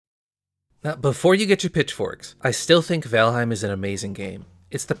Now, before you get your pitchforks, I still think Valheim is an amazing game.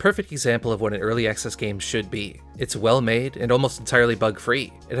 It's the perfect example of what an early access game should be. It's well made and almost entirely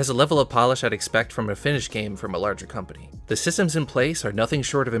bug-free. It has a level of polish I'd expect from a finished game from a larger company. The systems in place are nothing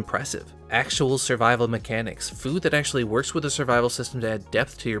short of impressive. Actual survival mechanics, food that actually works with the survival system to add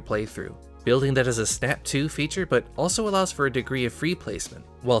depth to your playthrough. Building that has a Snap 2 feature but also allows for a degree of free placement,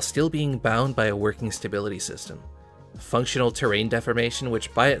 while still being bound by a working stability system. Functional terrain deformation,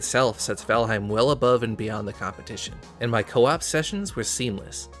 which by itself sets Valheim well above and beyond the competition. And my co-op sessions were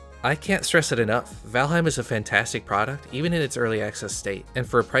seamless. I can't stress it enough, Valheim is a fantastic product even in its early access state, and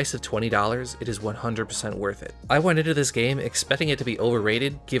for a price of $20, it is 100% worth it. I went into this game expecting it to be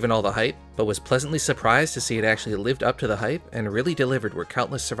overrated given all the hype, but was pleasantly surprised to see it actually lived up to the hype and really delivered where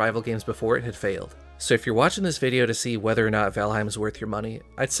countless survival games before it had failed. So if you're watching this video to see whether or not Valheim is worth your money,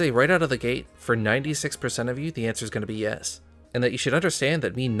 I'd say right out of the gate, for 96% of you, the answer is going to be yes. And that you should understand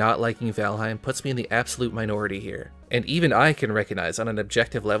that me not liking Valheim puts me in the absolute minority here. And even I can recognize on an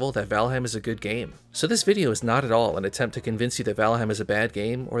objective level that Valheim is a good game. So this video is not at all an attempt to convince you that Valheim is a bad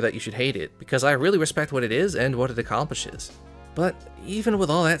game or that you should hate it, because I really respect what it is and what it accomplishes. But even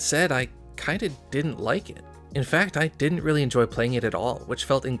with all that said, I kinda didn't like it. In fact, I didn't really enjoy playing it at all, which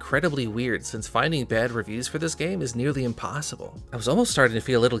felt incredibly weird since finding bad reviews for this game is nearly impossible. I was almost starting to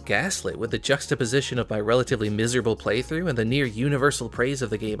feel a little gaslit with the juxtaposition of my relatively miserable playthrough and the near universal praise of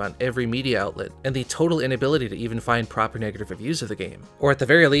the game on every media outlet, and the total inability to even find proper negative reviews of the game, or at the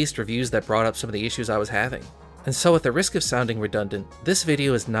very least reviews that brought up some of the issues I was having. And so at the risk of sounding redundant, this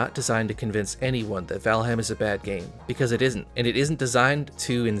video is not designed to convince anyone that Valheim is a bad game, because it isn't, and it isn't designed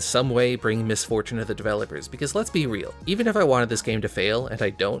to in some way bring misfortune to the developers, because let's be real, even if I wanted this game to fail, and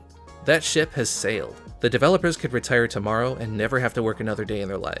I don't, that ship has sailed. The developers could retire tomorrow and never have to work another day in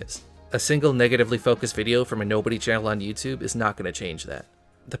their lives. A single negatively focused video from a nobody channel on YouTube is not going to change that.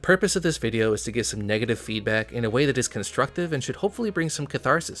 The purpose of this video is to give some negative feedback in a way that is constructive and should hopefully bring some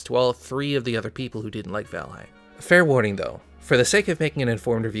catharsis to all 3 of the other people who didn't like Valheim. Fair warning though, for the sake of making an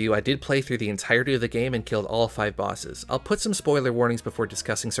informed review, I did play through the entirety of the game and killed all 5 bosses. I'll put some spoiler warnings before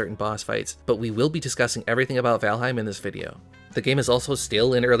discussing certain boss fights, but we will be discussing everything about Valheim in this video. The game is also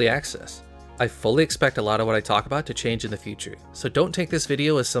still in early access. I fully expect a lot of what I talk about to change in the future, so don't take this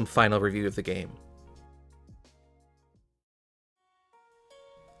video as some final review of the game.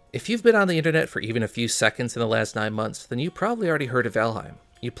 If you've been on the internet for even a few seconds in the last 9 months, then you probably already heard of Valheim.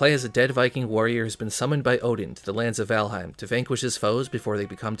 You play as a dead Viking warrior who's been summoned by Odin to the lands of Valheim to vanquish his foes before they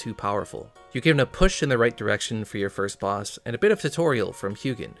become too powerful. You're given a push in the right direction for your first boss, and a bit of tutorial from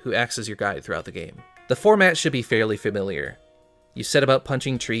Hugin, who acts as your guide throughout the game. The format should be fairly familiar. You set about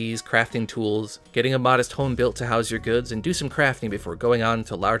punching trees, crafting tools, getting a modest home built to house your goods, and do some crafting before going on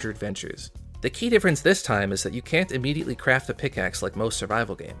to larger adventures. The key difference this time is that you can't immediately craft a pickaxe like most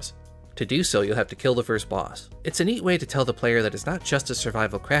survival games. To do so, you'll have to kill the first boss. It's a neat way to tell the player that it's not just a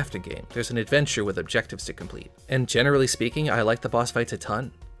survival crafting game, there's an adventure with objectives to complete. And generally speaking, I like the boss fights a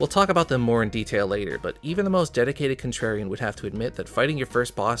ton. We'll talk about them more in detail later, but even the most dedicated contrarian would have to admit that fighting your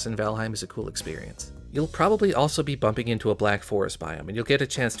first boss in Valheim is a cool experience. You'll probably also be bumping into a black forest biome, and you'll get a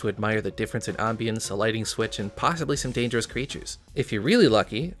chance to admire the difference in ambience, a lighting switch, and possibly some dangerous creatures. If you're really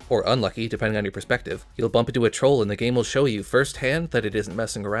lucky, or unlucky depending on your perspective, you'll bump into a troll and the game will show you firsthand that it isn't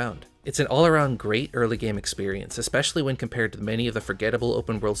messing around. It's an all-around great early game experience, especially when compared to many of the forgettable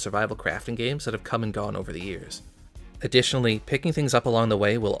open-world survival crafting games that have come and gone over the years. Additionally, picking things up along the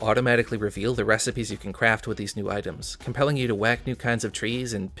way will automatically reveal the recipes you can craft with these new items, compelling you to whack new kinds of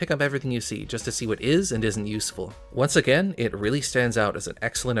trees and pick up everything you see just to see what is and isn't useful. Once again, it really stands out as an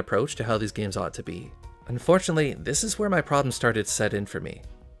excellent approach to how these games ought to be. Unfortunately, this is where my problems started to set in for me.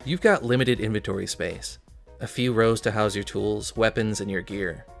 You've got limited inventory space. A few rows to house your tools, weapons, and your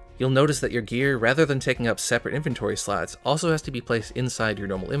gear. You'll notice that your gear, rather than taking up separate inventory slots, also has to be placed inside your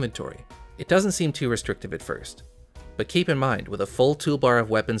normal inventory. It doesn't seem too restrictive at first. But keep in mind, with a full toolbar of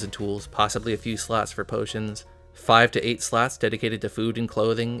weapons and tools, possibly a few slots for potions, 5 to 8 slots dedicated to food and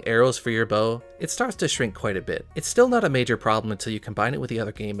clothing, arrows for your bow, it starts to shrink quite a bit. It's still not a major problem until you combine it with the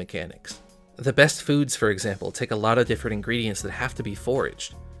other game mechanics. The best foods, for example, take a lot of different ingredients that have to be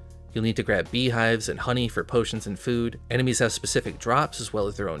foraged. You'll need to grab beehives and honey for potions and food. Enemies have specific drops as well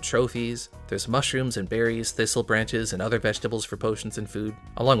as their own trophies. There's mushrooms and berries, thistle branches, and other vegetables for potions and food,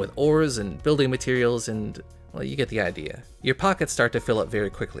 along with ores and building materials and, well, you get the idea. Your pockets start to fill up very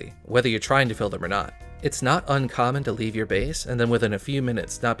quickly, whether you're trying to fill them or not. It's not uncommon to leave your base and then within a few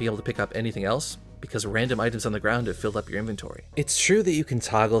minutes not be able to pick up anything else because random items on the ground have filled up your inventory. It's true that you can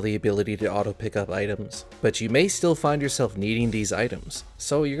toggle the ability to auto pick up items, but you may still find yourself needing these items,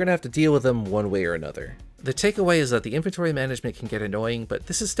 so you're gonna have to deal with them one way or another. The takeaway is that the inventory management can get annoying, but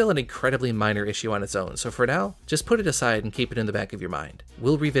this is still an incredibly minor issue on its own, so for now, just put it aside and keep it in the back of your mind.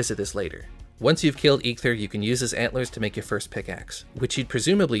 We'll revisit this later. Once you've killed Eikthyr, you can use his antlers to make your first pickaxe, which you'd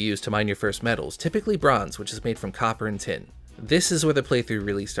presumably use to mine your first metals, typically bronze, which is made from copper and tin. This is where the playthrough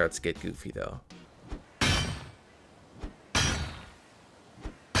really starts to get goofy though.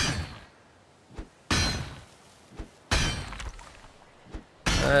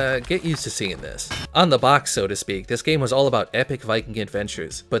 Get used to seeing this. On the box, so to speak, this game was all about epic Viking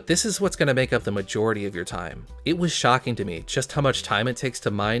adventures, but this is what's going to make up the majority of your time. It was shocking to me just how much time it takes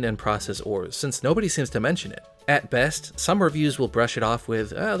to mine and process ores, since nobody seems to mention it. At best, some reviews will brush it off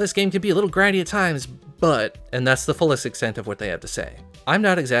with, oh, this game can be a little grindy at times, but, and that's the fullest extent of what they have to say. I'm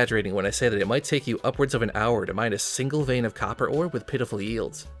not exaggerating when I say that it might take you upwards of an hour to mine a single vein of copper ore with pitiful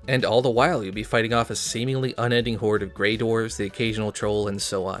yields. And all the while you'll be fighting off a seemingly unending horde of grey dwarves, the occasional troll, and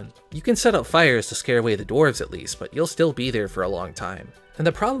so on. You can set up fires to scare away the dwarves at least, but you'll still be there for a long time. And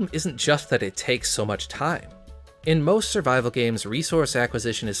the problem isn't just that it takes so much time. In most survival games, resource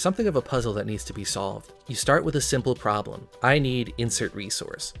acquisition is something of a puzzle that needs to be solved. You start with a simple problem. I need insert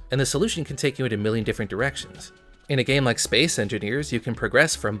resource. And the solution can take you in a million different directions. In a game like Space Engineers, you can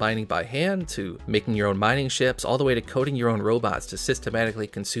progress from mining by hand to making your own mining ships, all the way to coding your own robots to systematically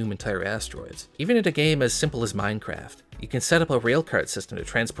consume entire asteroids. Even in a game as simple as Minecraft, you can set up a railcart system to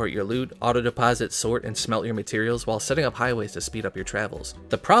transport your loot, auto-deposit, sort, and smelt your materials while setting up highways to speed up your travels.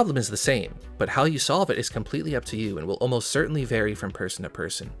 The problem is the same, but how you solve it is completely up to you and will almost certainly vary from person to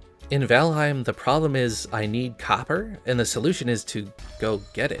person. In Valheim, the problem is I need copper, and the solution is to go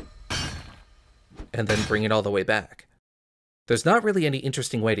get it, and then bring it all the way back. There's not really any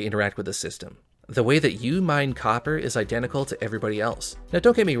interesting way to interact with the system. The way that you mine copper is identical to everybody else. Now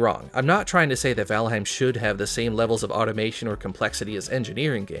don't get me wrong, I'm not trying to say that Valheim should have the same levels of automation or complexity as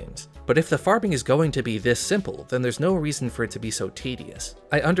engineering games, but if the farming is going to be this simple, then there's no reason for it to be so tedious.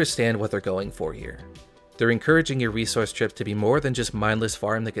 I understand what they're going for here. They're encouraging your resource trip to be more than just mindless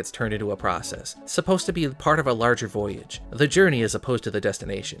farm that gets turned into a process. It's supposed to be part of a larger voyage, the journey as opposed to the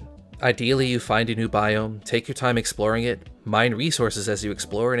destination. Ideally, you find a new biome, take your time exploring it, mine resources as you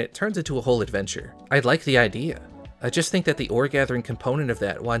explore, and it turns into a whole adventure. I like the idea. I just think that the ore gathering component of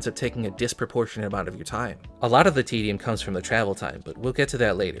that winds up taking a disproportionate amount of your time. A lot of the tedium comes from the travel time, but we'll get to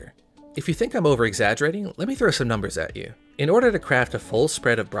that later. If you think I'm over-exaggerating, let me throw some numbers at you. In order to craft a full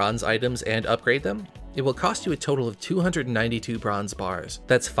spread of bronze items and upgrade them, it will cost you a total of 292 bronze bars.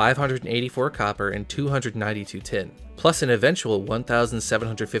 That's 584 copper and 292 tin, plus an eventual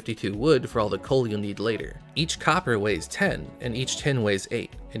 1,752 wood for all the coal you'll need later. Each copper weighs 10, and each tin weighs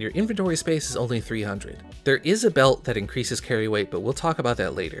 8, and your inventory space is only 300. There is a belt that increases carry weight, but we'll talk about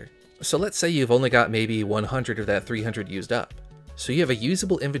that later. So let's say you've only got maybe 100 of that 300 used up. So you have a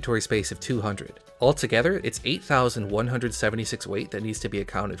usable inventory space of 200. Altogether, it's 8,176 weight that needs to be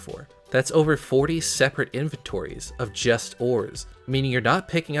accounted for. That's over 40 separate inventories of just ores, meaning you're not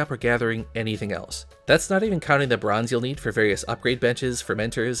picking up or gathering anything else. That's not even counting the bronze you'll need for various upgrade benches,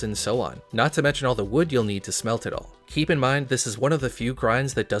 fermenters, and so on, not to mention all the wood you'll need to smelt it all. Keep in mind, this is one of the few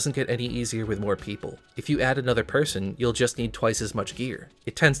grinds that doesn't get any easier with more people. If you add another person, you'll just need twice as much gear.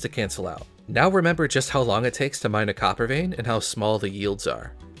 It tends to cancel out. Now remember just how long it takes to mine a copper vein and how small the yields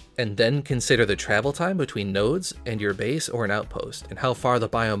are. And then consider the travel time between nodes and your base or an outpost, and how far the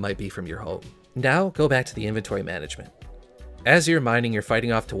biome might be from your home. Now go back to the inventory management. As you're mining, you're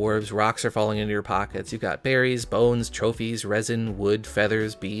fighting off dwarves, rocks are falling into your pockets, you've got berries, bones, trophies, resin, wood,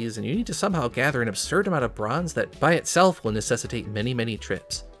 feathers, bees, and you need to somehow gather an absurd amount of bronze that by itself will necessitate many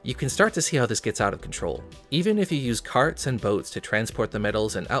trips. You can start to see how this gets out of control. Even if you use carts and boats to transport the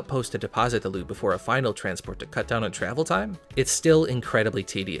metals and outposts to deposit the loot before a final transport to cut down on travel time, it's still incredibly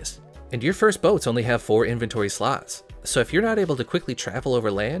tedious. And your first boats only have 4 inventory slots. So if you're not able to quickly travel over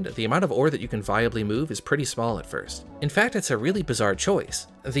land, the amount of ore that you can viably move is pretty small at first. In fact, it's a really bizarre choice.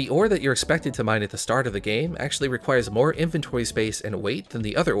 The ore that you're expected to mine at the start of the game actually requires more inventory space and weight than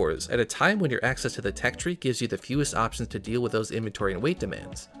the other ores, at a time when your access to the tech tree gives you the fewest options to deal with those inventory and weight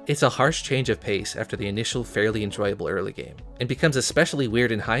demands. It's a harsh change of pace after the initial fairly enjoyable early game, and becomes especially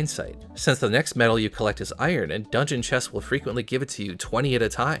weird in hindsight, since the next metal you collect is iron and dungeon chests will frequently give it to you 20 at a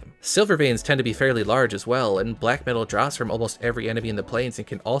time. Silver veins tend to be fairly large as well, and black metal drops from almost every enemy in the plains and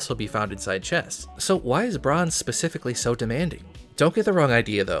can also be found inside chests. So why is bronze specifically so demanding? Don't get the wrong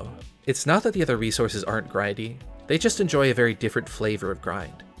idea though. It's not that the other resources aren't grindy, they just enjoy a very different flavor of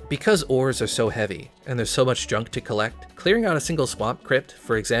grind. Because ores are so heavy, and there's so much junk to collect, clearing out a single swamp crypt,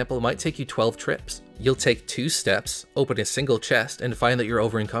 for example, might take you 12 trips. You'll take 2 steps, open a single chest, and find that you're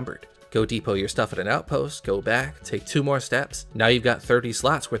over encumbered. Go depot your stuff at an outpost, go back, take 2 more steps. Now you've got 30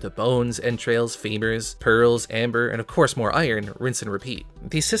 slots worth of bones, entrails, femurs, pearls, amber, and of course more iron, rinse and repeat.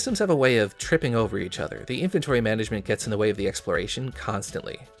 These systems have a way of tripping over each other. The inventory management gets in the way of the exploration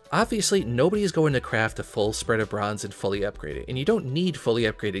constantly. Obviously, nobody is going to craft a full spread of bronze and fully upgrade it, and you don't need fully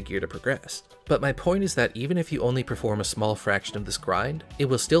upgraded gear to progress. But my point is that even if you only perform a small fraction of this grind, it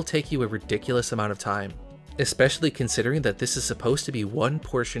will still take you a ridiculous amount of time. Especially considering that this is supposed to be one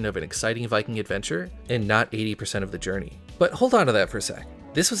portion of an exciting Viking adventure, and not 80% of the journey. But hold on to that for a sec.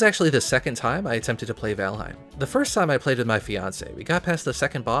 This was actually the second time I attempted to play Valheim. The first time I played with my fiance, we got past the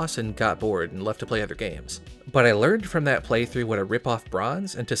second boss and got bored and left to play other games. But I learned from that playthrough what a rip-off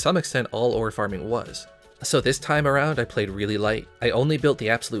bronze and to some extent all ore farming was. So this time around I played really light. I only built the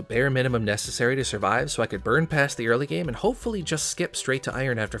absolute bare minimum necessary to survive so I could burn past the early game and hopefully just skip straight to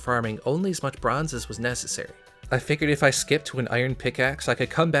iron after farming only as much bronze as was necessary. I figured if I skipped to an iron pickaxe, I could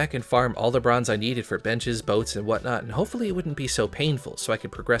come back and farm all the bronze I needed for benches, boats, and whatnot, and hopefully it wouldn't be so painful so I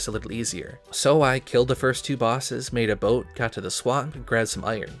could progress a little easier. So I killed the first 2 bosses, made a boat, got to the swamp, and grabbed some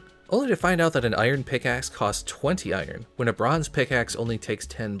iron. Only to find out that an iron pickaxe costs 20 iron, when a bronze pickaxe only takes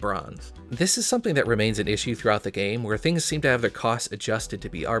 10 bronze. This is something that remains an issue throughout the game, where things seem to have their costs adjusted to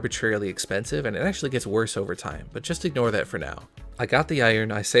be arbitrarily expensive, and it actually gets worse over time, but just ignore that for now. I got the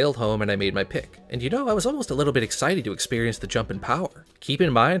iron, I sailed home, and I made my pick. And you know, I was almost a little bit excited to experience the jump in power. Keep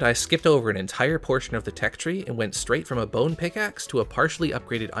in mind, I skipped over an entire portion of the tech tree and went straight from a bone pickaxe to a partially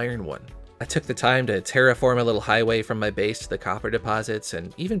upgraded iron one. I took the time to terraform a little highway from my base to the copper deposits,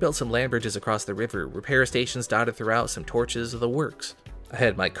 and even built some land bridges across the river, repair stations dotted throughout, some torches, the works. I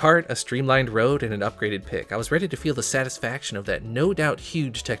had my cart, a streamlined road, and an upgraded pick. I was ready to feel the satisfaction of that no doubt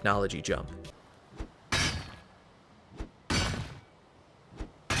huge technology jump.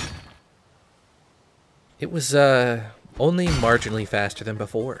 It was, only marginally faster than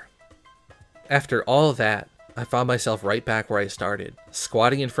before. After all that, I found myself right back where I started,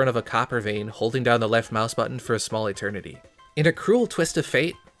 squatting in front of a copper vein, holding down the left mouse button for a small eternity. In a cruel twist of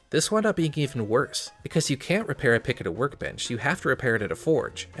fate, this wound up being even worse, because you can't repair a pick at a workbench, you have to repair it at a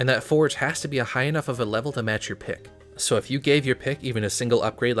forge, and that forge has to be a high enough of a level to match your pick. So if you gave your pick even a single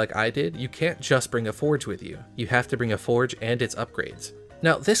upgrade like I did, you can't just bring a forge with you, you have to bring a forge and its upgrades.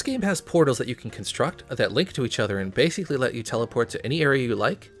 Now, this game has portals that you can construct that link to each other and basically let you teleport to any area you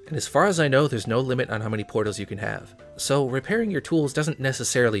like, and as far as I know, there's no limit on how many portals you can have. So repairing your tools doesn't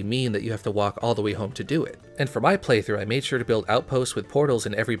necessarily mean that you have to walk all the way home to do it. And for my playthrough, I made sure to build outposts with portals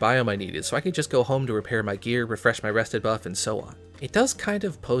in every biome I needed, so I could just go home to repair my gear, refresh my rested buff, and so on. It does kind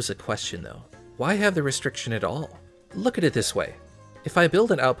of pose a question though. Why have the restriction at all? Look at it this way. If I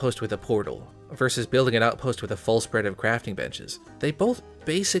build an outpost with a portal, versus building an outpost with a full spread of crafting benches, they both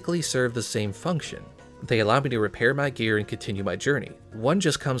basically serve the same function. They allow me to repair my gear and continue my journey. One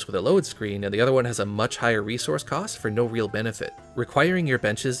just comes with a load screen, and the other one has a much higher resource cost for no real benefit. Requiring your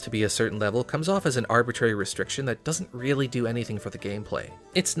benches to be a certain level comes off as an arbitrary restriction that doesn't really do anything for the gameplay.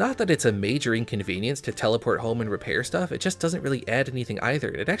 It's not that it's a major inconvenience to teleport home and repair stuff, it just doesn't really add anything either.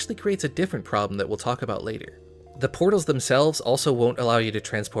 It actually creates a different problem that we'll talk about later. The portals themselves also won't allow you to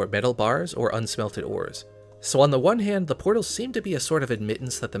transport metal bars or unsmelted ores. So on the one hand, the portals seem to be a sort of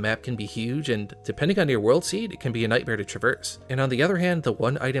admittance that the map can be huge, and depending on your world seed, it can be a nightmare to traverse. And on the other hand, the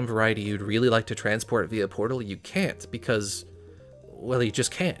one item variety you'd really like to transport via portal, you can't because, well, you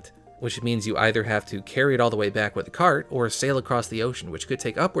just can't. Which means you either have to carry it all the way back with a cart, or sail across the ocean, which could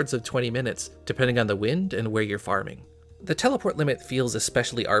take upwards of 20 minutes, depending on the wind and where you're farming. The teleport limit feels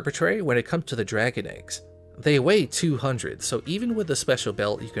especially arbitrary when it comes to the dragon eggs. They weigh 200, so even with the special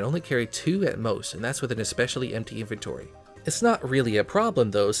belt, you can only carry 2 at most, and that's with an especially empty inventory. It's not really a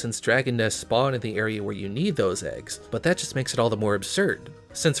problem though, since dragon nests spawn in the area where you need those eggs, but that just makes it all the more absurd,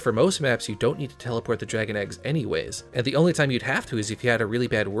 since for most maps you don't need to teleport the dragon eggs anyways, and the only time you'd have to is if you had a really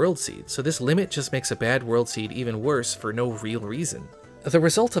bad world seed, so this limit just makes a bad world seed even worse for no real reason. The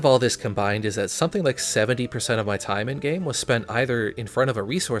result of all this combined is that something like 70% of my time in-game was spent either in front of a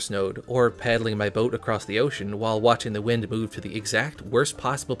resource node or paddling my boat across the ocean while watching the wind move to the exact worst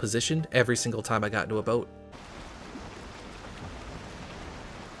possible position every single time I got into a boat.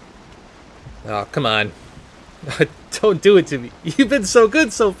 Oh, come on. Don't do it to me. You've been so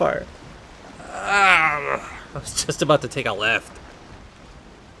good so far. I was just about to take a left.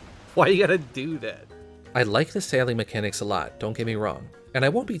 Why you gotta do that? I like the sailing mechanics a lot, don't get me wrong. And I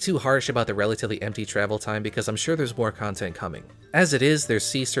won't be too harsh about the relatively empty travel time because I'm sure there's more content coming. As it is, there's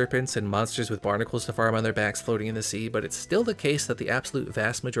sea serpents and monsters with barnacles to farm on their backs floating in the sea, but it's still the case that the absolute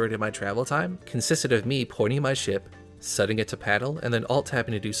vast majority of my travel time consisted of me pointing my ship, setting it to paddle, and then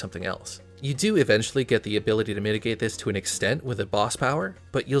alt-tabbing to do something else. You do eventually get the ability to mitigate this to an extent with a boss power,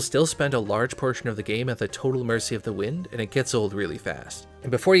 but you'll still spend a large portion of the game at the total mercy of the wind, and it gets old really fast. And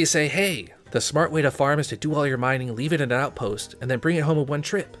before you say, hey, the smart way to farm is to do all your mining, leave it in an outpost, and then bring it home in one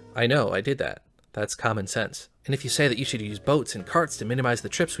trip. I know, I did that. That's common sense. And if you say that you should use boats and carts to minimize the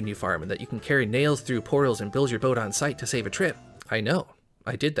trips when you farm, and that you can carry nails through portals and build your boat on site to save a trip, I know,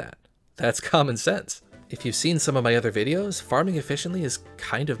 I did that. That's common sense. If you've seen some of my other videos, farming efficiently is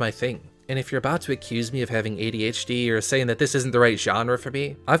kind of my thing. And if you're about to accuse me of having ADHD or saying that this isn't the right genre for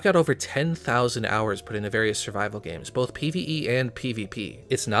me, I've got over 10,000 hours put into various survival games, both PvE and PvP.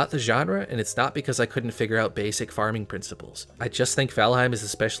 It's not the genre, and it's not because I couldn't figure out basic farming principles. I just think Valheim is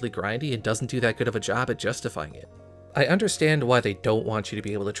especially grindy and doesn't do that good of a job at justifying it. I understand why they don't want you to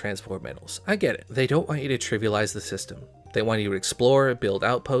be able to transport metals. I get it. They don't want you to trivialize the system. They want you to explore, build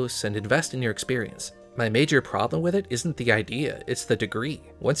outposts, and invest in your experience. My major problem with it isn't the idea, it's the degree.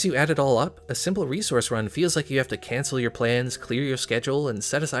 Once you add it all up, a simple resource run feels like you have to cancel your plans, clear your schedule, and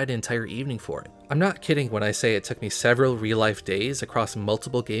set aside an entire evening for it. I'm not kidding when I say it took me several real-life days across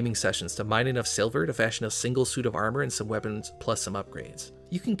multiple gaming sessions to mine enough silver to fashion a single suit of armor and some weapons, plus some upgrades.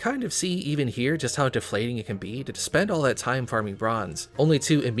 You can kind of see even here just how deflating it can be to spend all that time farming bronze, only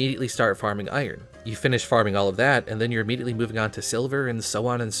to immediately start farming iron. You finish farming all of that, and then you're immediately moving on to silver, and so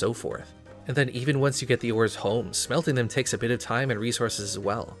on and so forth. And then even once you get the ores home, smelting them takes a bit of time and resources as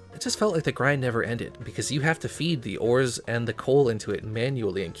well. It just felt like the grind never ended, because you have to feed the ores and the coal into it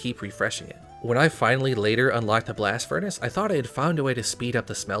manually and keep refreshing it. When I finally later unlocked the blast furnace, I thought I had found a way to speed up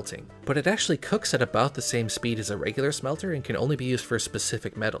the smelting, but it actually cooks at about the same speed as a regular smelter and can only be used for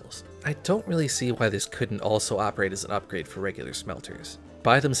specific metals. I don't really see why this couldn't also operate as an upgrade for regular smelters.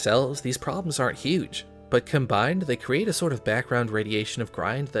 By themselves, these problems aren't huge, but combined, they create a sort of background radiation of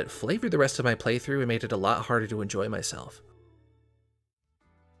grind that flavored the rest of my playthrough and made it a lot harder to enjoy myself.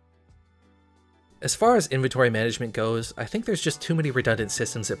 As far as inventory management goes, I think there's just too many redundant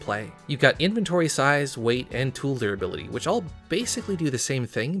systems at play. You've got inventory size, weight, and tool durability, which all basically do the same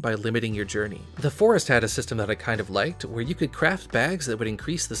thing by limiting your journey. The Forest had a system that I kind of liked, where you could craft bags that would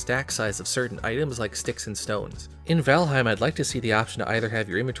increase the stack size of certain items like sticks and stones. In Valheim, I'd like to see the option to either have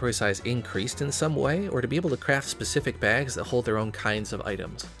your inventory size increased in some way, or to be able to craft specific bags that hold their own kinds of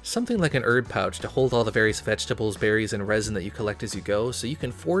items. Something like an herb pouch to hold all the various vegetables, berries, and resin that you collect as you go, so you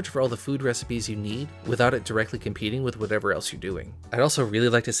can forage for all the food recipes you need without it directly competing with whatever else you're doing. I'd also really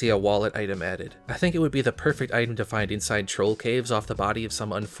like to see a wallet item added. I think it would be the perfect item to find inside troll caves off the body of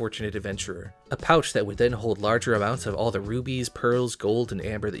some unfortunate adventurer. A pouch that would then hold larger amounts of all the rubies, pearls, gold, and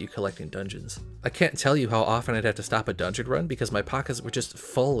amber that you collect in dungeons. I can't tell you how often I'd have to stop a dungeon run because my pockets were just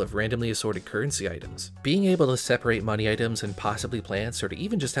full of randomly assorted currency items. Being able to separate money items and possibly plants, or to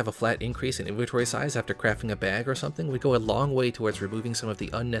even just have a flat increase in inventory size after crafting a bag or something, would go a long way towards removing some of the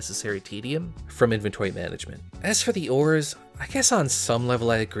unnecessary tedium from inventory management. As for the ores, I guess on some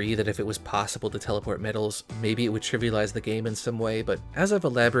level I agree that if it was possible to teleport metals, maybe it would trivialize the game in some way, but as I've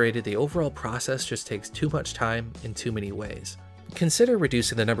elaborated, the overall process just takes too much time in too many ways. Consider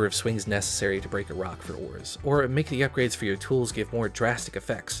reducing the number of swings necessary to break a rock for ores, or make the upgrades for your tools give more drastic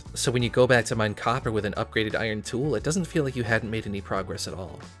effects, so when you go back to mine copper with an upgraded iron tool, it doesn't feel like you hadn't made any progress at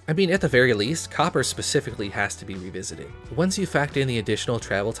all. I mean, at the very least, copper specifically has to be revisited. Once you factor in the additional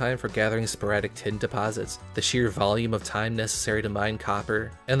travel time for gathering sporadic tin deposits, the sheer volume of time necessary to mine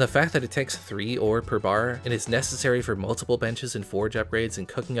copper, and the fact that it takes 3 ore per bar, and is necessary for multiple benches and forge upgrades and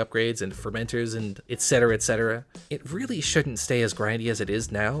cooking upgrades and fermenters and etc, it really shouldn't stay as grindy as it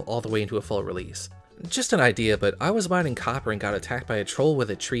is now all the way into a full release. Just an idea, but I was mining copper and got attacked by a troll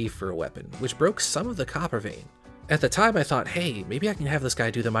with a tree for a weapon, which broke some of the copper vein. At the time I thought, hey, maybe I can have this guy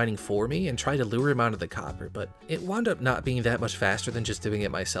do the mining for me and try to lure him onto the copper, but it wound up not being that much faster than just doing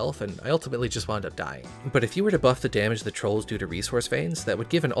it myself, and I ultimately just wound up dying. But if you were to buff the damage the trolls do to resource veins, that would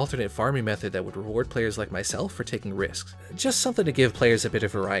give an alternate farming method that would reward players like myself for taking risks. Just something to give players a bit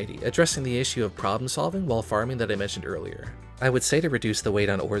of variety, addressing the issue of problem solving while farming that I mentioned earlier. I would say to reduce the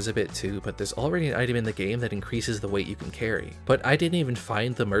weight on ores a bit too, but there's already an item in the game that increases the weight you can carry. But I didn't even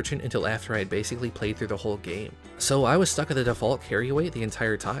find the merchant until after I had basically played through the whole game. So I was stuck at the default carry weight the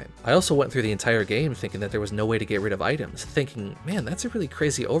entire time. I also went through the entire game thinking that there was no way to get rid of items, thinking, man, that's a really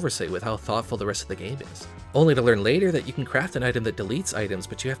crazy oversight with how thoughtful the rest of the game is. Only to learn later that you can craft an item that deletes items,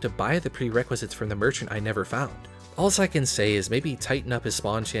 but you have to buy the prerequisites from the merchant I never found. All I can say is maybe tighten up his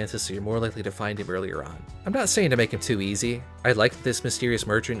spawn chances so you're more likely to find him earlier on. I'm not saying to make him too easy. I like that this mysterious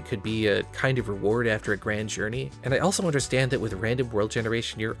merchant could be a kind of reward after a grand journey, and I also understand that with random world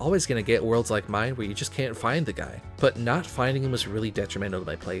generation you're always going to get worlds like mine where you just can't find the guy, but not finding him was really detrimental to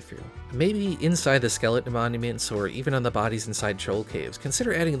my playthrough. Maybe inside the skeleton monuments or even on the bodies inside troll caves,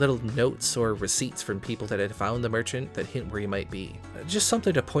 consider adding little notes or receipts from people that had found the merchant that hint where he might be. Just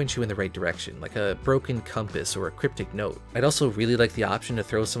something to point you in the right direction, like a broken compass or a cryptic note. I'd also really like the option to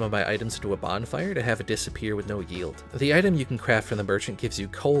throw some of my items into a bonfire to have it disappear with no yield. The item you can craft from the merchant gives you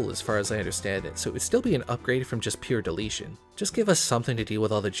coal as far as I understand it, so it would still be an upgrade from just pure deletion. Just give us something to deal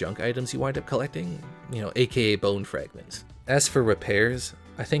with all the junk items you wind up collecting, you know, aka bone fragments. As for repairs,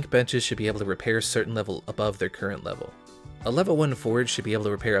 I think benches should be able to repair a certain level above their current level. A level 1 forge should be able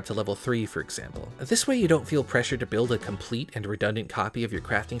to repair up to level 3, for example. This way you don't feel pressure to build a complete and redundant copy of your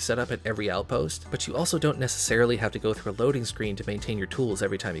crafting setup at every outpost, but you also don't necessarily have to go through a loading screen to maintain your tools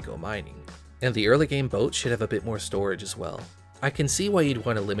every time you go mining. And the early game boat should have a bit more storage as well. I can see why you'd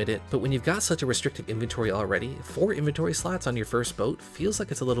want to limit it, but when you've got such a restrictive inventory already, 4 inventory slots on your first boat feels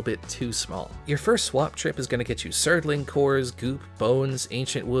like it's a little bit too small. Your first swap trip is going to get you surdling cores, goop, bones,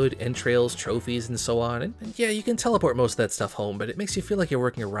 ancient wood, entrails, trophies, and so on, and yeah, you can teleport most of that stuff home, but it makes you feel like you're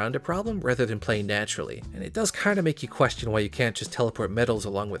working around a problem rather than playing naturally, and it does kind of make you question why you can't just teleport metals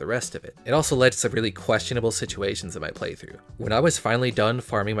along with the rest of it. It also led to some really questionable situations in my playthrough. When I was finally done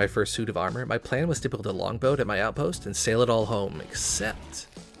farming my first suit of armor, my plan was to build a longboat at my outpost and sail it all home, except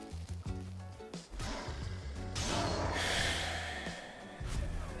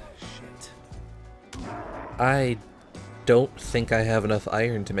shit. I don't think I have enough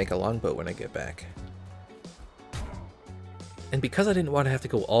iron to make a longboat when I get back. And because I didn't want to have to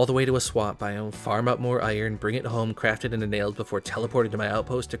go all the way to a swamp biome, farm up more iron, bring it home, craft it into nails before teleporting to my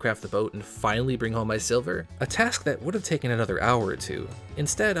outpost to craft the boat and finally bring home my silver, a task that would have taken another hour or two,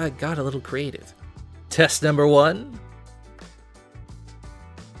 instead I got a little creative. Test number 1?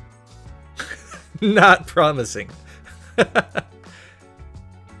 Not promising. I'm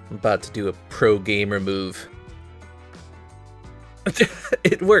about to do a pro gamer move.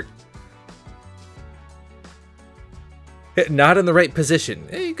 It worked. Not in the right position.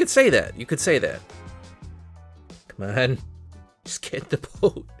 You could say that. You could say that. Come on. Just get in the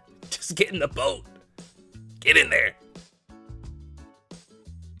boat. Just get in the boat. Get in there.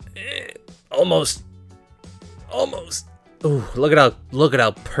 Almost. Almost. Ooh, look at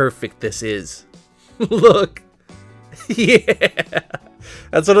how perfect this is. Look. Yeah.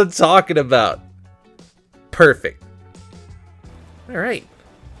 That's what I'm talking about. Perfect. Alright.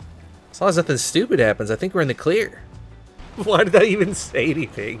 As long as nothing stupid happens, I think we're in the clear. Why did I even say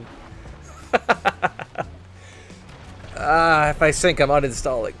anything? If I sink, I'm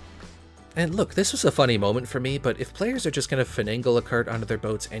uninstalling. And look, this was a funny moment for me, but if players are just going to finagle a cart onto their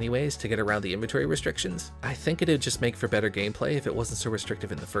boats anyways to get around the inventory restrictions, I think it'd just make for better gameplay if it wasn't so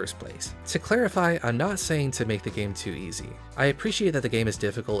restrictive in the first place. To clarify, I'm not saying to make the game too easy. I appreciate that the game is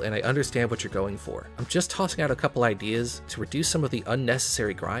difficult and I understand what you're going for. I'm just tossing out a couple ideas to reduce some of the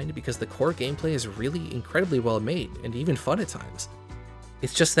unnecessary grind because the core gameplay is really incredibly well made and even fun at times.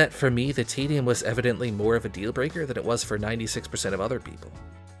 It's just that for me, the tedium was evidently more of a deal breaker than it was for 96% of other people.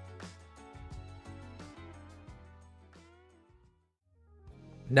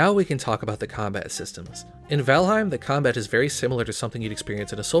 Now we can talk about the combat systems. In Valheim, the combat is very similar to something you'd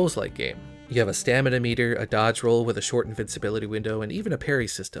experience in a Souls-like game. You have a stamina meter, a dodge roll with a short invincibility window, and even a parry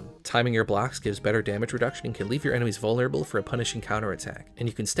system. Timing your blocks gives better damage reduction and can leave your enemies vulnerable for a punishing counterattack, and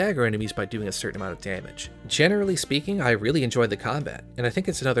you can stagger enemies by doing a certain amount of damage. Generally speaking, I really enjoyed the combat, and I think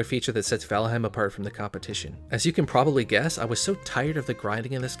it's another feature that sets Valheim apart from the competition. As you can probably guess, I was so tired of the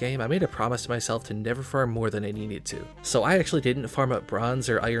grinding in this game, I made a promise to myself to never farm more than I needed to. So I actually didn't farm up bronze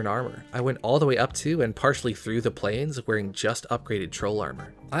or iron armor. I went all the way up to and partially through the plains wearing just upgraded troll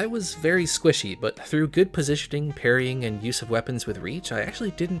armor. I was very squishy, but through good positioning, parrying, and use of weapons with reach, I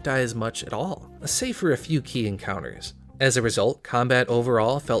actually didn't die as much at all, save for a few key encounters. As a result, combat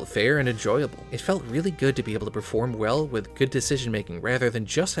overall felt fair and enjoyable. It felt really good to be able to perform well with good decision making rather than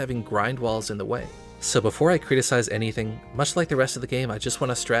just having grind walls in the way. So before I criticize anything, much like the rest of the game, I just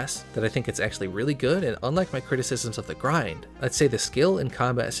want to stress that I think it's actually really good, and unlike my criticisms of the grind, I'd say the skill and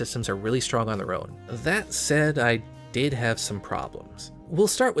combat systems are really strong on their own. That said, I did have some problems. We'll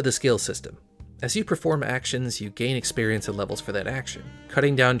start with the skill system. As you perform actions, you gain experience and levels for that action.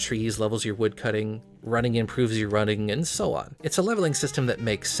 Cutting down trees levels your wood cutting, running improves your running, and so on. It's a leveling system that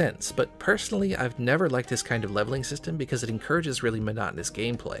makes sense, but personally I've never liked this kind of leveling system because it encourages really monotonous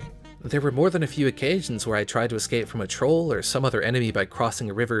gameplay. There were more than a few occasions where I tried to escape from a troll or some other enemy by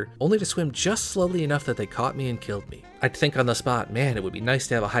crossing a river, only to swim just slowly enough that they caught me and killed me. I'd think on the spot, man, it would be nice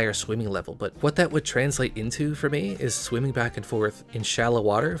to have a higher swimming level, but what that would translate into for me is swimming back and forth in shallow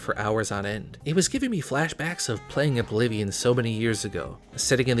water for hours on end. It was giving me flashbacks of playing Oblivion so many years ago,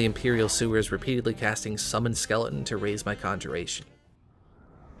 sitting in the Imperial sewers repeatedly casting Summon Skeleton to raise my conjuration.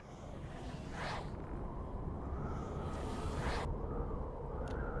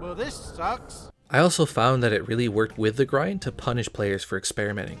 Well, this sucks. I also found that it really worked with the grind to punish players for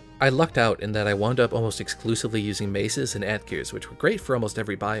experimenting. I lucked out in that I wound up almost exclusively using maces and Atgears, which were great for almost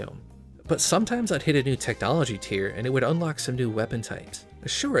every biome. But sometimes I'd hit a new technology tier and it would unlock some new weapon types.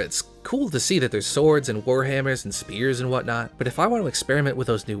 Sure, it's cool to see that there's swords and warhammers and spears and whatnot, but if I want to experiment with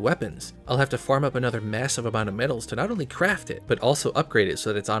those new weapons, I'll have to farm up another massive amount of metals to not only craft it, but also upgrade it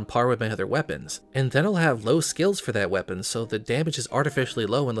so that it's on par with my other weapons. And then I'll have low skills for that weapon, so the damage is artificially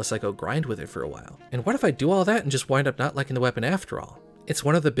low unless I go grind with it for a while. And what if I do all that and just wind up not liking the weapon after all? It's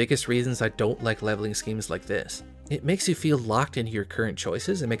one of the biggest reasons I don't like leveling schemes like this. It makes you feel locked into your current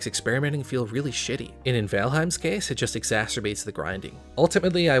choices and makes experimenting feel really shitty. And in Valheim's case, it just exacerbates the grinding.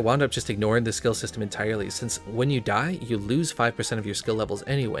 Ultimately, I wound up just ignoring the skill system entirely, since when you die, you lose 5% of your skill levels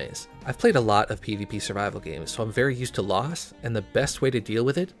anyways. I've played a lot of PvP survival games, so I'm very used to loss, and the best way to deal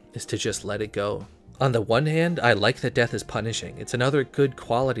with it is to just let it go. On the one hand, I like that death is punishing. It's another good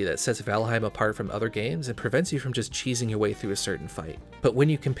quality that sets Valheim apart from other games and prevents you from just cheesing your way through a certain fight. But when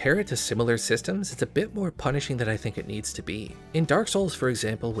you compare it to similar systems, it's a bit more punishing than I think it needs to be. In Dark Souls, for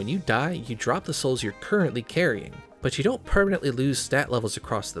example, when you die, you drop the souls you're currently carrying, but you don't permanently lose stat levels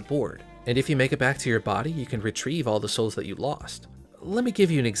across the board. And if you make it back to your body, you can retrieve all the souls that you lost. Let me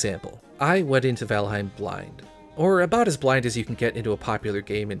give you an example. I went into Valheim blind, or about as blind as you can get into a popular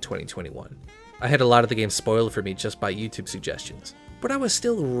game in 2021. I had a lot of the game spoiled for me just by YouTube suggestions, but I was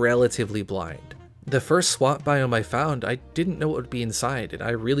still relatively blind. The first swamp biome I found, I didn't know what would be inside, and I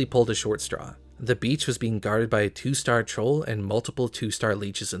really pulled a short straw. The beach was being guarded by a 2-star troll and multiple 2-star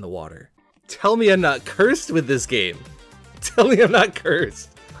leeches in the water. Tell me I'm not cursed with this game! Tell me I'm not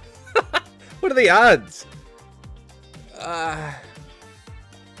cursed! What are the odds? I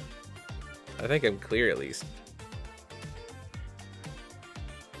think I'm clear at least.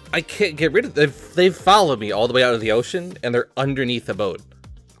 I can't get rid of them. They've followed me all the way out of the ocean, and they're underneath the boat.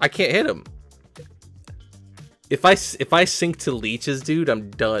 I can't hit them. If I sink to leeches, dude,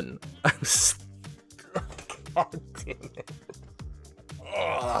 I'm done. God damn it.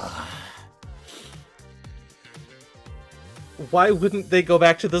 Ugh. Why wouldn't they go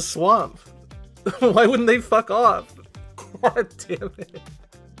back to the swamp? Why wouldn't they fuck off? God damn it.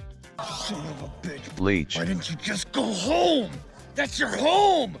 Son of a bitch. Leech. Why didn't you just go home? That's your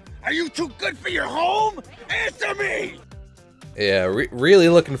home! Are you too good for your home? Answer me! Yeah, really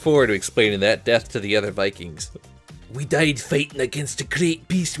looking forward to explaining that death to the other Vikings. We died fighting against a great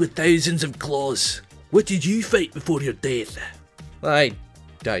beast with thousands of claws. What did you fight before your death? I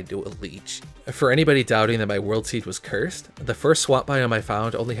died to a leech. For anybody doubting that my world seed was cursed, the first swamp biome I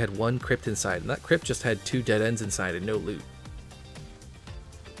found only had one crypt inside, and that crypt just had 2 dead ends inside and no loot.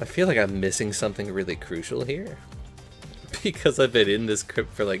 I feel like I'm missing something really crucial here. Because I've been in this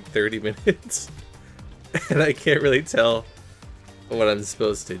crypt for like 30 minutes, and I can't really tell what I'm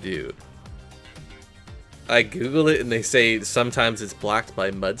supposed to do. I Google it and they say sometimes it's blocked by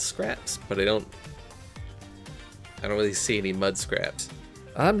mud scraps, but I don't really see any mud scraps.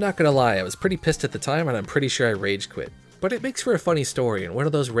 I'm not gonna lie, I was pretty pissed at the time and I'm pretty sure I rage quit. But it makes for a funny story and one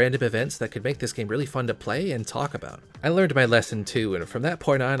of those random events that could make this game really fun to play and talk about. I learned my lesson too, and from that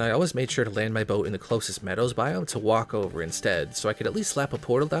point on I always made sure to land my boat in the closest meadows biome to walk over instead, so I could at least slap a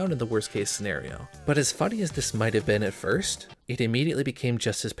portal down in the worst case scenario. But as funny as this might have been at first, it immediately became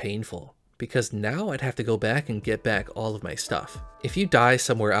just as painful, because now I'd have to go back and get back all of my stuff. If you die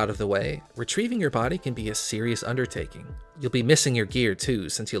somewhere out of the way, retrieving your body can be a serious undertaking. You'll be missing your gear too,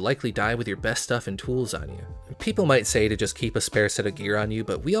 since you'll likely die with your best stuff and tools on you. People might say to just keep a spare set of gear on you,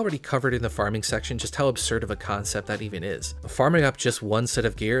 but we already covered in the farming section just how absurd of a concept that even is. Farming up just one set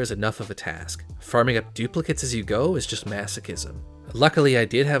of gear is enough of a task. Farming up duplicates as you go is just masochism. Luckily, I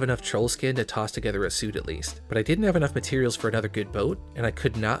did have enough troll skin to toss together a suit at least, but I didn't have enough materials for another good boat, and I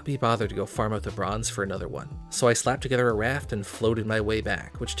could not be bothered to go farm out the bronze for another one. So I slapped together a raft and floated my way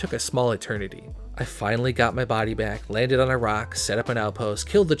back, which took a small eternity. I finally got my body back, landed on a rock, set up an outpost,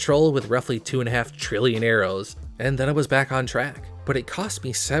 killed the troll with roughly 2.5 trillion arrows, and then I was back on track. But it cost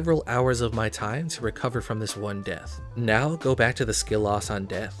me several hours of my time to recover from this one death. Now go back to the skill loss on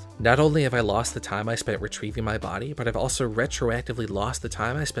death. Not only have I lost the time I spent retrieving my body, but I've also retroactively lost the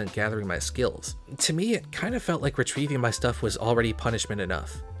time I spent gathering my skills. To me, it kind of felt like retrieving my stuff was already punishment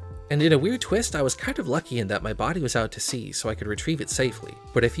enough. And in a weird twist, I was kind of lucky in that my body was out to sea, so I could retrieve it safely.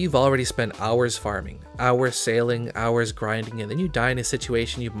 But if you've already spent hours farming, hours sailing, hours grinding, and then you die in a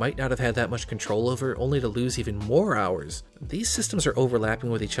situation you might not have had that much control over, only to lose even more hours, these systems are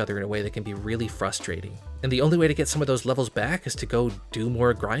overlapping with each other in a way that can be really frustrating. And the only way to get some of those levels back is to go do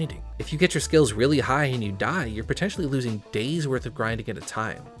more grinding. If you get your skills really high and you die, you're potentially losing days worth of grinding at a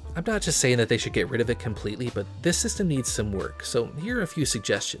time. I'm not just saying that they should get rid of it completely, but this system needs some work, so here are a few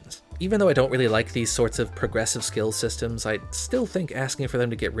suggestions. Even though I don't really like these sorts of progressive skill systems, I still think asking for them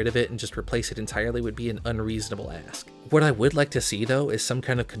to get rid of it and just replace it entirely would be an unreasonable ask. What I would like to see though is some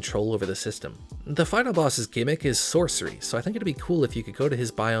kind of control over the system. The final boss's gimmick is sorcery, so I think it'd be cool if you could go to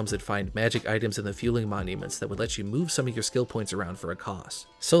his biomes and find magic items in the fueling monuments that would let you move some of your skill points around for a cost.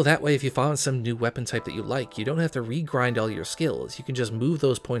 So that way if you found some new weapon type that you like, you don't have to regrind all your skills, you can just move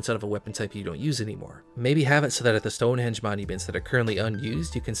those points out of a weapon type you don't use anymore. Maybe have it so that at the Stonehenge monuments that are currently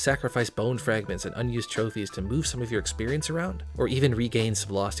unused, you can sacrifice bone fragments and unused trophies to move some of your experience around, or even regain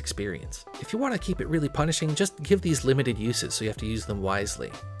some lost experience. If you want to keep it really punishing, just give these limited uses so you have to use them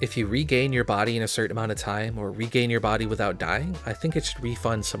wisely. If you regain your body in a certain amount of time, or regain your body without dying, I think it should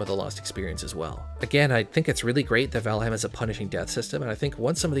refund some of the lost experience as well. Again, I think it's really great that Valheim has a punishing death system, and I think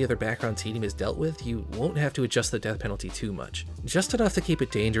once some of the other background team is dealt with, you won't have to adjust the death penalty too much. Just enough to keep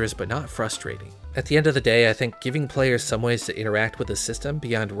it dangerous but not frustrating. At the end of the day, I think giving players some ways to interact with the system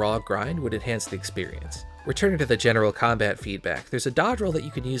beyond raw grind would enhance the experience. Returning to the general combat feedback, there's a dodge roll that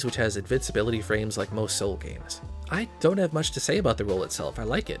you can use which has invincibility frames like most Soul games. I don't have much to say about the roll itself, I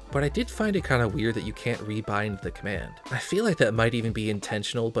like it, but I did find it kind of weird that you can't rebind the command. I feel like that might even be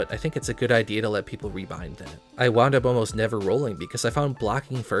intentional, but I think it's a good idea to let people rebind that. I wound up almost never rolling because I found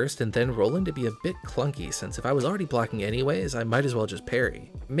blocking first and then rolling to be a bit clunky, since if I was already blocking anyways, I might as well just parry.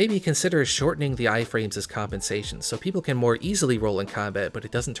 Maybe consider shortening the iframes as compensation so people can more easily roll in combat, but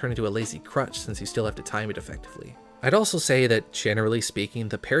it doesn't turn into a lazy crutch since you still have to time it effectively. I'd also say that, generally speaking,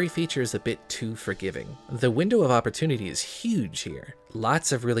 the parry feature is a bit too forgiving. The window of opportunity is huge here.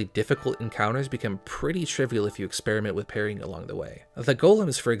 Lots of really difficult encounters become pretty trivial if you experiment with parrying along the way. The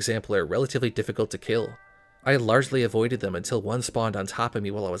golems, for example, are relatively difficult to kill. I largely avoided them until one spawned on top of me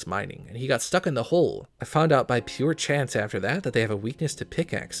while I was mining, and he got stuck in the hole. I found out by pure chance after that they have a weakness to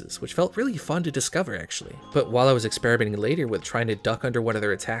pickaxes, which felt really fun to discover actually. But while I was experimenting later with trying to duck under one of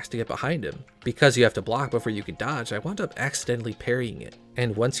their attacks to get behind him, because you have to block before you can dodge, I wound up accidentally parrying it.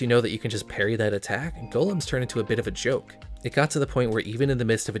 And once you know that you can just parry that attack, golems turn into a bit of a joke. It got to the point where even in the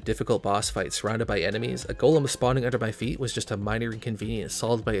midst of a difficult boss fight surrounded by enemies, a golem spawning under my feet was just a minor inconvenience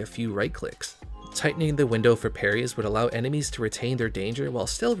solved by a few right clicks. Tightening the window for parries would allow enemies to retain their danger while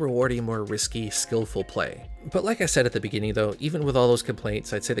still rewarding more risky, skillful play. But like I said at the beginning though, even with all those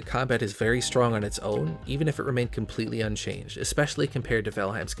complaints, I'd say the combat is very strong on its own, even if it remained completely unchanged, especially compared to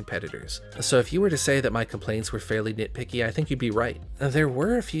Valheim's competitors. So if you were to say that my complaints were fairly nitpicky, I think you'd be right. There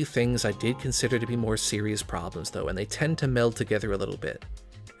were a few things I did consider to be more serious problems though, and they tend to meld together a little bit.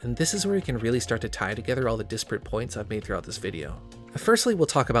 And this is where you can really start to tie together all the disparate points I've made throughout this video. Firstly, we'll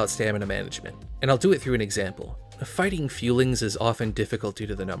talk about stamina management, and I'll do it through an example. Fighting fuelings is often difficult due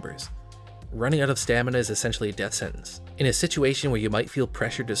to the numbers. Running out of stamina is essentially a death sentence. In a situation where you might feel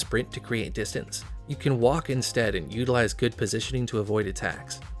pressured to sprint to create distance, you can walk instead and utilize good positioning to avoid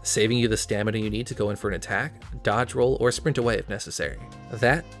attacks, saving you the stamina you need to go in for an attack, dodge roll, or sprint away if necessary.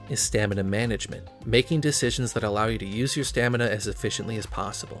 That is stamina management, making decisions that allow you to use your stamina as efficiently as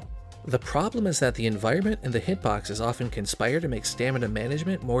possible. The problem is that the environment and the hitboxes often conspire to make stamina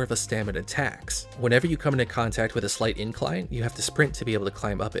management more of a stamina tax. Whenever you come into contact with a slight incline, you have to sprint to be able to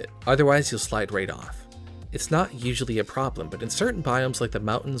climb up it, otherwise you'll slide right off. It's not usually a problem, but in certain biomes like the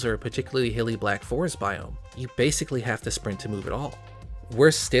mountains or a particularly hilly Black Forest biome, you basically have to sprint to move at all.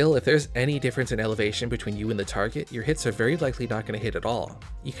 Worse still, if there's any difference in elevation between you and the target, your hits are very likely not going to hit at all.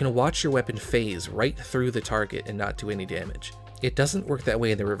 You can watch your weapon phase right through the target and not do any damage. It doesn't work that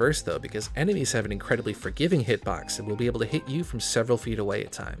way in the reverse though, because enemies have an incredibly forgiving hitbox and will be able to hit you from several feet away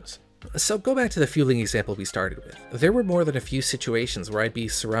at times. So go back to the fueling example we started with. There were more than a few situations where I'd be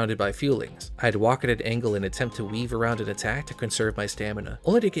surrounded by fuelings. I'd walk at an angle and attempt to weave around an attack to conserve my stamina,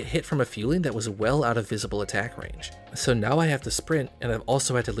 only to get hit from a fueling that was well out of visible attack range. So now I have to sprint, and I've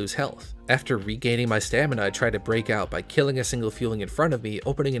also had to lose health. After regaining my stamina, I try to break out by killing a single fueling in front of me,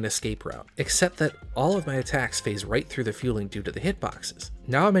 opening an escape route. Except that all of my attacks phase right through the fueling due to the hitboxes.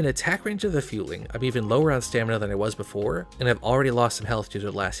 Now I'm in attack range of the fueling, I'm even lower on stamina than I was before, and I've already lost some health due to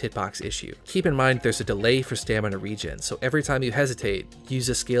the last hitbox issue. Keep in mind there's a delay for stamina regen, so every time you hesitate, use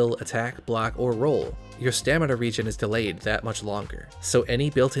a skill, attack, block, or roll, your stamina regen is delayed that much longer. So any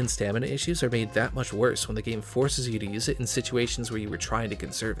built-in stamina issues are made that much worse when the game forces you to use it in situations where you were trying to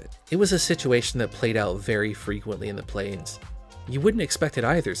conserve it. It was a situation that played out very frequently in the plains. You wouldn't expect it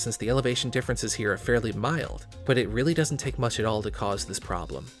either since the elevation differences here are fairly mild, but it really doesn't take much at all to cause this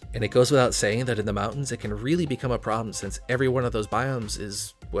problem. And it goes without saying that in the mountains it can really become a problem since every one of those biomes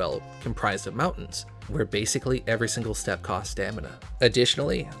is, well, comprised of mountains, where basically every single step costs stamina.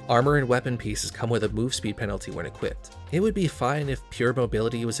 Additionally, armor and weapon pieces come with a move speed penalty when equipped. It would be fine if pure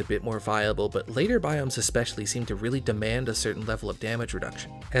mobility was a bit more viable, but later biomes especially seem to really demand a certain level of damage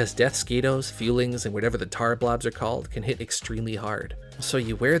reduction, as death skeetos, fuelings, and whatever the tar blobs are called can hit extremely hard. So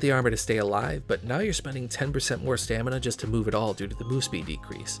you wear the armor to stay alive, but now you're spending 10% more stamina just to move at all due to the move speed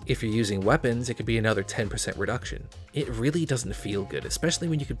decrease. If you're using weapons, it could be another 10% reduction. It really doesn't feel good, especially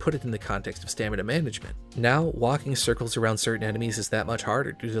when you can put it in the context of stamina management. Now, walking circles around certain enemies is that much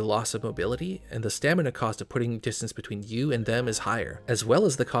harder due to the loss of mobility, and the stamina cost of putting distance between you and them is higher, as well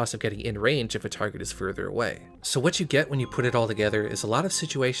as the cost of getting in range if a target is further away. So what you get when you put it all together is a lot of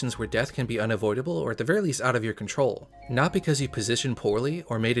situations where death can be unavoidable or at the very least out of your control. Not because you positioned poorly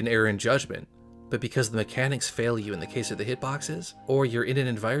or made an error in judgment, but because the mechanics fail you in the case of the hitboxes, or you're in an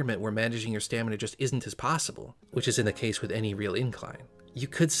environment where managing your stamina just isn't as possible, which is in the case with any real incline. You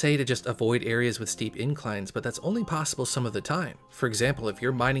could say to just avoid areas with steep inclines, but that's only possible some of the time. For example, if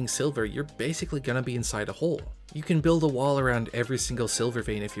you're mining silver, you're basically gonna be inside a hole. You can build a wall around every single silver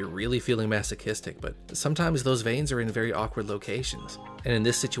vein if you're really feeling masochistic, but sometimes those veins are in very awkward locations. And in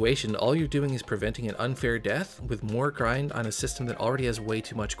this situation, all you're doing is preventing an unfair death with more grind on a system that already has way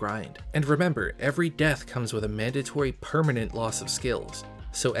too much grind. And remember, every death comes with a mandatory permanent loss of skills.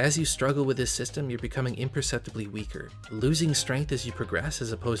 So as you struggle with this system, you're becoming imperceptibly weaker, losing strength as you progress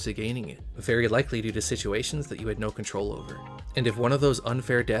as opposed to gaining it, very likely due to situations that you had no control over. And if one of those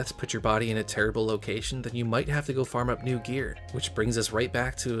unfair deaths put your body in a terrible location, then you might have to go farm up new gear, which brings us right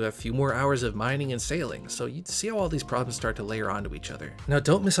back to a few more hours of mining and sailing, so you see how all these problems start to layer onto each other. Now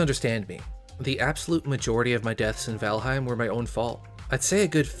don't misunderstand me. The absolute majority of my deaths in Valheim were my own fault. I'd say a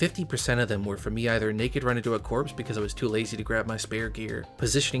good 50% of them were from me either naked run into a corpse because I was too lazy to grab my spare gear,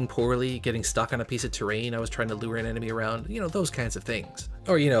 positioning poorly, getting stuck on a piece of terrain I was trying to lure an enemy around, you know, those kinds of things.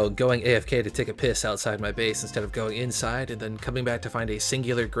 Or, you know, going AFK to take a piss outside my base instead of going inside and then coming back to find a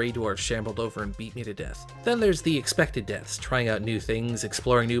singular grey dwarf shambled over and beat me to death. Then there's the expected deaths, trying out new things,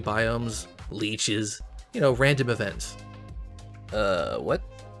 exploring new biomes, leeches, you know, random events. What?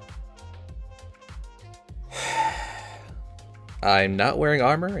 I'm not wearing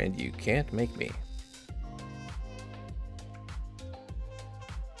armor, and you can't make me.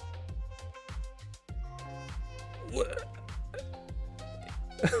 What?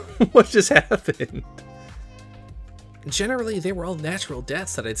 What just happened? Generally, they were all natural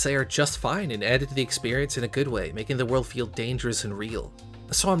deaths that I'd say are just fine and added to the experience in a good way, making the world feel dangerous and real.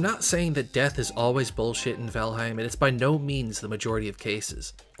 So I'm not saying that death is always bullshit in Valheim, and it's by no means the majority of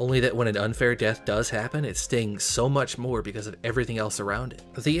cases. Only that when an unfair death does happen, it stings so much more because of everything else around it.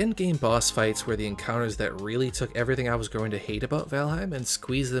 The endgame boss fights were the encounters that really took everything I was growing to hate about Valheim and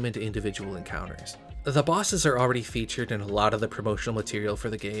squeezed them into individual encounters. The bosses are already featured in a lot of the promotional material for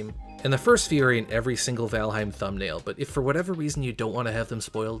the game, and the first few are in every single Valheim thumbnail, but if for whatever reason you don't want to have them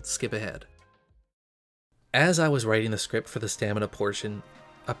spoiled, skip ahead. As I was writing the script for the stamina portion,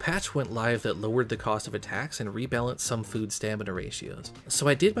 a patch went live that lowered the cost of attacks and rebalanced some food stamina ratios. So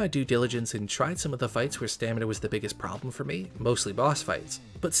I did my due diligence and tried some of the fights where stamina was the biggest problem for me, mostly boss fights,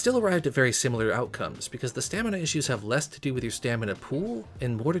 but still arrived at very similar outcomes because the stamina issues have less to do with your stamina pool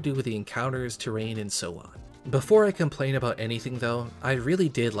and more to do with the encounters, terrain, and so on. Before I complain about anything though, I really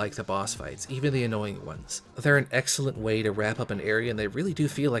did like the boss fights, even the annoying ones. They're an excellent way to wrap up an area and they really do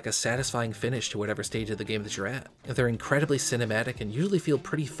feel like a satisfying finish to whatever stage of the game that you're at. They're incredibly cinematic and usually feel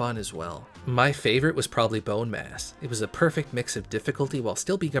pretty fun as well. My favorite was probably Bone Mass. It was a perfect mix of difficulty while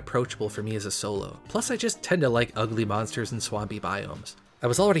still being approachable for me as a solo. Plus I just tend to like ugly monsters and swampy biomes. I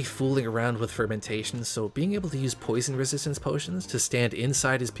was already fooling around with fermentation, so being able to use poison resistance potions to stand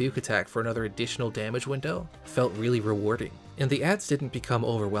inside his puke attack for another additional damage window felt really rewarding. And the ads didn't become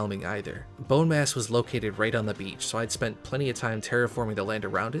overwhelming either. Bone Mass was located right on the beach, so I'd spent plenty of time terraforming the land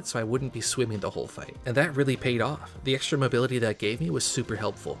around it so I wouldn't be swimming the whole fight. And that really paid off. The extra mobility that gave me was super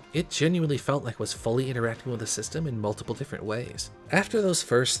helpful. It genuinely felt like I was fully interacting with the system in multiple different ways. After those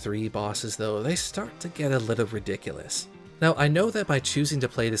first 3 bosses though, they start to get a little ridiculous. Now, I know that by choosing to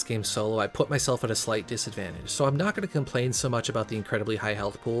play this game solo, I put myself at a slight disadvantage, so I'm not going to complain so much about the incredibly high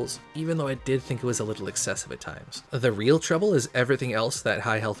health pools, even though I did think it was a little excessive at times. The real trouble is everything else that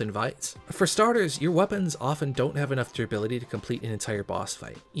high health invites. For starters, your weapons often don't have enough durability to complete an entire boss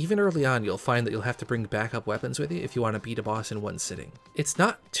fight. Even early on, you'll find that you'll have to bring backup weapons with you if you want to beat a boss in one sitting. It's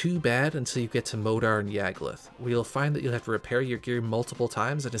not too bad until you get to Modar and Yagluth, where you'll find that you'll have to repair your gear multiple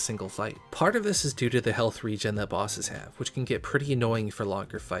times in a single fight. Part of this is due to the health regen that bosses have, which can get pretty annoying for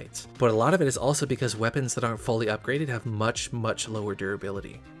longer fights, but a lot of it is also because weapons that aren't fully upgraded have much lower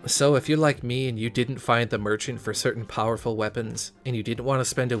durability. So if you're like me and you didn't find the merchant for certain powerful weapons, and you didn't want to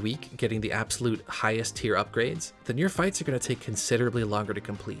spend a week getting the absolute highest tier upgrades, then your fights are going to take considerably longer to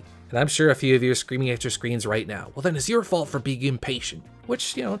complete. And I'm sure a few of you are screaming at your screens right now, well then it's your fault for being impatient.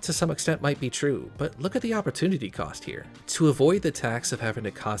 Which, you know, to some extent might be true, but look at the opportunity cost here. To avoid the tax of having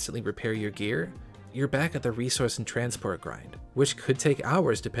to constantly repair your gear, you're back at the resource and transport grind, which could take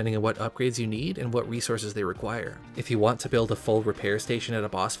hours depending on what upgrades you need and what resources they require. If you want to build a full repair station at a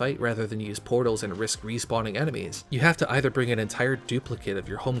boss fight rather than use portals and risk respawning enemies, you have to either bring an entire duplicate of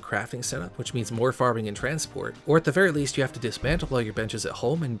your home crafting setup, which means more farming and transport, or at the very least you have to dismantle all your benches at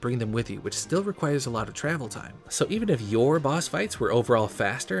home and bring them with you, which still requires a lot of travel time. So even if your boss fights were overall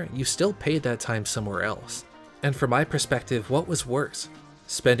faster, you still paid that time somewhere else. And from my perspective, what was worse?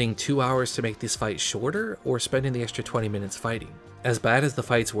 Spending 2 hours to make this fight shorter, or spending the extra 20 minutes fighting? As bad as the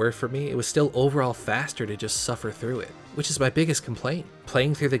fights were for me, it was still overall faster to just suffer through it, which is my biggest complaint.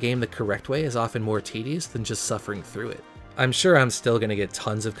 Playing through the game the correct way is often more tedious than just suffering through it. I'm sure I'm still going to get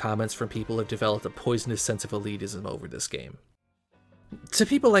tons of comments from people who have developed a poisonous sense of elitism over this game. To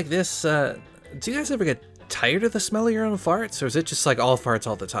people like this, do you guys ever get tired of the smell of your own farts, or is it just like all farts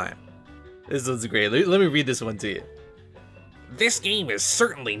all the time? This one's great. Let me read this one to you. This game is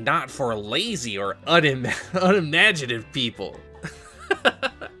certainly not for lazy or unimaginative people.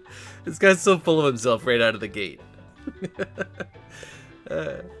 This guy's so full of himself right out of the gate.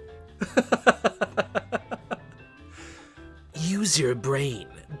 Use your brain.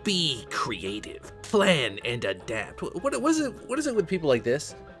 Be creative. Plan and adapt. What is it with people like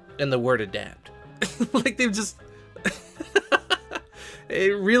this and the word adapt? Like they've just... Hey,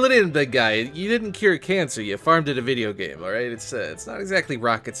 reel it in, big guy. You didn't cure cancer, you farmed it a video game, alright? It's not exactly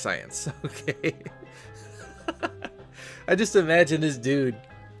rocket science, okay? I just imagine this dude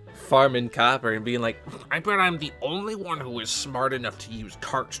farming copper and being like, I bet I'm the only one who is smart enough to use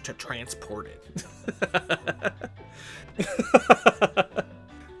carts to transport it.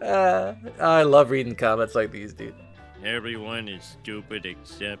 I love reading comments like these, dude. Everyone is stupid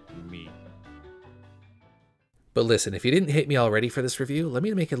except me. But listen, if you didn't hate me already for this review, let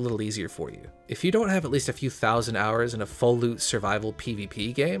me make it a little easier for you. If you don't have at least a few thousand hours in a full loot survival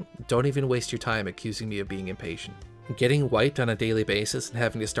PvP game, don't even waste your time accusing me of being impatient. Getting wiped on a daily basis and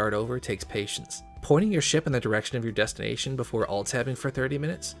having to start over takes patience. Pointing your ship in the direction of your destination before alt-tabbing for 30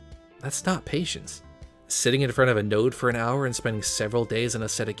 minutes? That's not patience. Sitting in front of a node for an hour and spending several days on a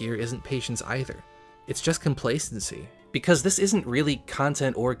set of gear isn't patience either. It's just complacency. Because this isn't really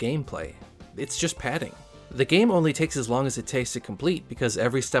content or gameplay. It's just padding. The game only takes as long as it takes to complete because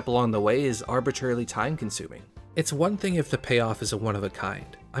every step along the way is arbitrarily time-consuming. It's one thing if the payoff is a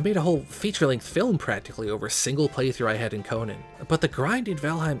one-of-a-kind. I made a whole feature-length film practically over a single playthrough I had in Conan. But the grind in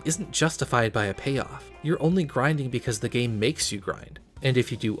Valheim isn't justified by a payoff. You're only grinding because the game makes you grind. And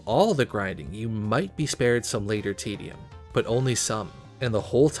if you do all the grinding, you might be spared some later tedium. But only some. And the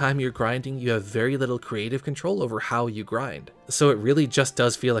whole time you're grinding, you have very little creative control over how you grind. So it really just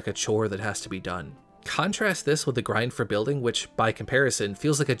does feel like a chore that has to be done. Contrast this with the grind for building, which, by comparison,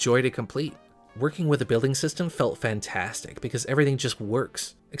 feels like a joy to complete. Working with a building system felt fantastic because everything just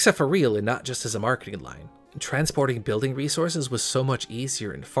works, except for real and not just as a marketing line. Transporting building resources was so much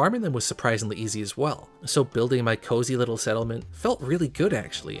easier, and farming them was surprisingly easy as well. So building my cozy little settlement felt really good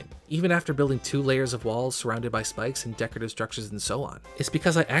actually, and even after building 2 layers of walls surrounded by spikes and decorative structures and so on. It's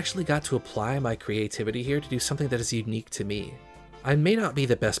because I actually got to apply my creativity here to do something that is unique to me. I may not be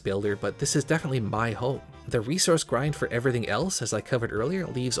the best builder, but this is definitely my home. The resource grind for everything else, as I covered earlier,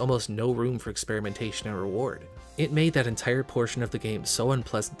 leaves almost no room for experimentation and reward. It made that entire portion of the game so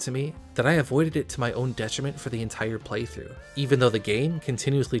unpleasant to me that I avoided it to my own detriment for the entire playthrough, even though the game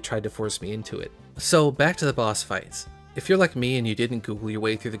continuously tried to force me into it. So back to the boss fights. If you're like me and you didn't Google your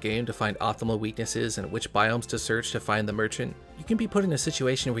way through the game to find optimal weaknesses and which biomes to search to find the merchant, you can be put in a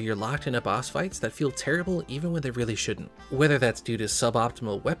situation where you're locked into boss fights that feel terrible even when they really shouldn't. Whether that's due to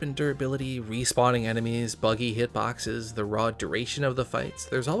suboptimal weapon durability, respawning enemies, buggy hitboxes, the raw duration of the fights,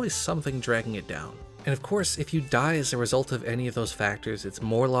 there's always something dragging it down. And of course, if you die as a result of any of those factors, it's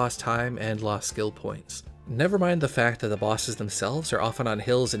more lost time and lost skill points. Never mind the fact that the bosses themselves are often on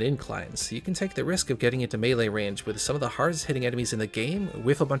hills and inclines, so you can take the risk of getting into melee range with some of the hardest hitting enemies in the game,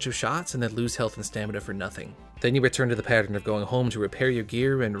 whiff a bunch of shots, and then lose health and stamina for nothing. Then you return to the pattern of going home to repair your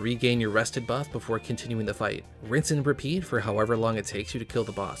gear and regain your rested buff before continuing the fight. Rinse and repeat for however long it takes you to kill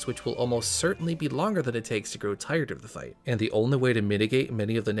the boss, which will almost certainly be longer than it takes to grow tired of the fight. And the only way to mitigate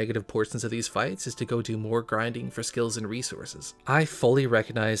many of the negative portions of these fights is to go do more grinding for skills and resources. I fully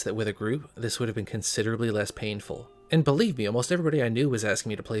recognize that with a group, this would have been considerably less painful. And believe me, almost everybody I knew was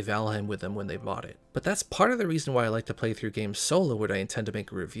asking me to play Valheim with them when they bought it. But that's part of the reason why I like to play through games solo when I intend to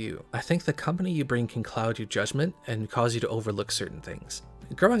make a review. I think the company you bring can cloud your judgment and cause you to overlook certain things.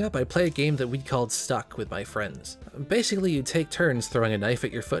 Growing up, I'd play a game that we called Stuck with my friends. Basically, you'd take turns throwing a knife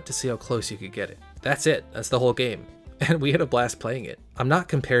at your foot to see how close you could get it. That's it, that's the whole game. And we had a blast playing it. I'm not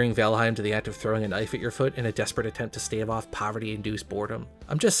comparing Valheim to the act of throwing a knife at your foot in a desperate attempt to stave off poverty-induced boredom.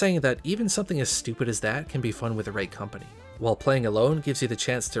 I'm just saying that even something as stupid as that can be fun with the right company. While playing alone gives you the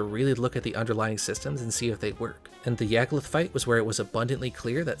chance to really look at the underlying systems and see if they work. And the Yagluth fight was where it was abundantly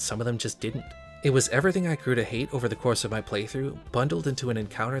clear that some of them just didn't. It was everything I grew to hate over the course of my playthrough, bundled into an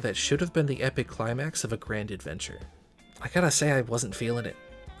encounter that should have been the epic climax of a grand adventure. I gotta say I wasn't feeling it.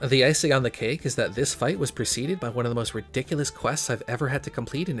 The icing on the cake is that this fight was preceded by one of the most ridiculous quests I've ever had to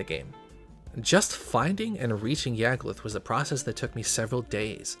complete in a game. Just finding and reaching Yagluth was a process that took me several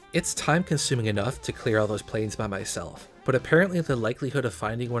days. It's time consuming enough to clear all those plains by myself, but apparently the likelihood of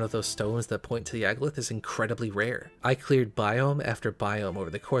finding one of those stones that point to Yagluth is incredibly rare. I cleared biome after biome over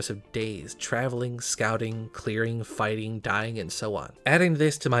the course of days, traveling, scouting, clearing, fighting, dying, and so on. Adding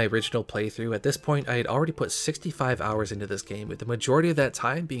this to my original playthrough, at this point I had already put 65 hours into this game, with the majority of that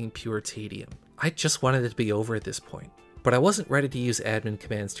time being pure tedium. I just wanted it to be over at this point. But I wasn't ready to use admin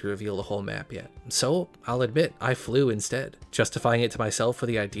commands to reveal the whole map yet, so I'll admit I flew instead, justifying it to myself for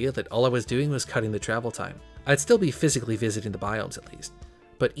the idea that all I was doing was cutting the travel time. I'd still be physically visiting the biomes at least.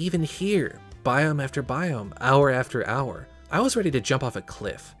 But even here, biome after biome, hour after hour, I was ready to jump off a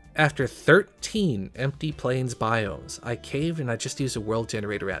cliff. After 13 empty plains biomes, I caved and I just used a world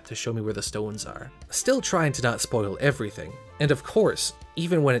generator app to show me where the stones are. Still trying to not spoil everything. And of course,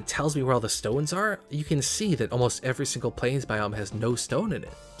 even when it tells me where all the stones are, you can see that almost every single plains biome has no stone in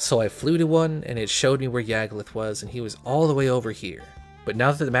it. So I flew to one and it showed me where Yagluth was, and he was all the way over here. But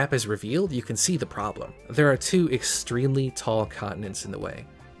now that the map is revealed, you can see the problem. There are two extremely tall continents in the way.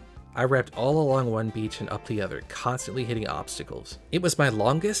 I wrapped all along one beach and up the other, constantly hitting obstacles. It was my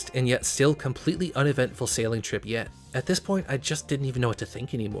longest and yet still completely uneventful sailing trip yet. At this point, I just didn't even know what to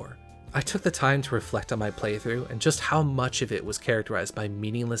think anymore. I took the time to reflect on my playthrough and just how much of it was characterized by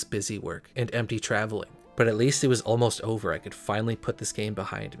meaningless busy work and empty traveling. But at least it was almost over. I could finally put this game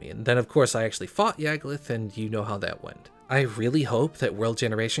behind me. And then of course I actually fought Yagluth, and you know how that went. I really hope that World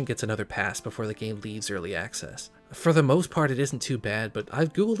Generation gets another pass before the game leaves early access. For the most part, it isn't too bad, but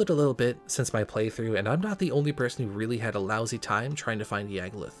I've googled it a little bit since my playthrough, and I'm not the only person who really had a lousy time trying to find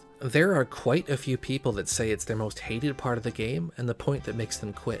Yagluth. There are quite a few people that say it's their most hated part of the game and the point that makes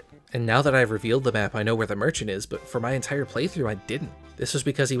them quit. And now that I've revealed the map, I know where the merchant is, but for my entire playthrough I didn't. This was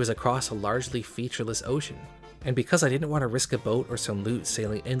because he was across a largely featureless ocean. And because I didn't want to risk a boat or some loot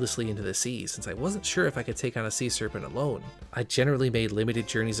sailing endlessly into the sea, since I wasn't sure if I could take on a sea serpent alone, I generally made limited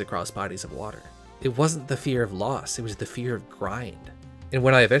journeys across bodies of water. It wasn't the fear of loss, it was the fear of grind. And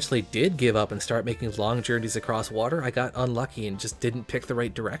when I eventually did give up and start making long journeys across water, I got unlucky and just didn't pick the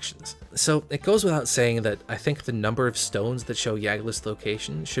right directions. So it goes without saying that I think the number of stones that show Yagluth's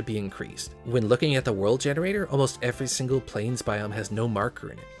location should be increased. When looking at the world generator, almost every single plains biome has no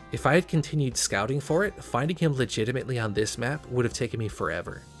marker in it. If I had continued scouting for it, finding him legitimately on this map would have taken me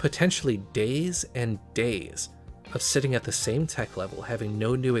forever. Potentially days and days of sitting at the same tech level, having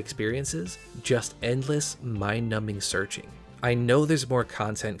no new experiences, just endless, mind-numbing searching. I know there's more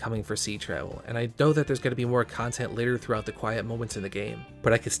content coming for sea travel, and I know that there's going to be more content later throughout the quiet moments in the game,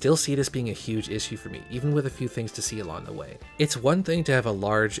 but I could still see this being a huge issue for me, even with a few things to see along the way. It's one thing to have a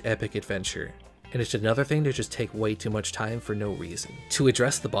large, epic adventure, and it's another thing to just take way too much time for no reason. To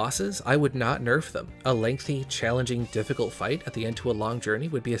address the bosses, I would not nerf them. A lengthy, challenging, difficult fight at the end to a long journey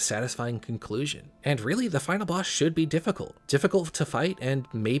would be a satisfying conclusion. And really, the final boss should be difficult. Difficult to fight, and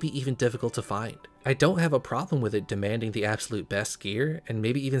maybe even difficult to find. I don't have a problem with it demanding the absolute best gear, and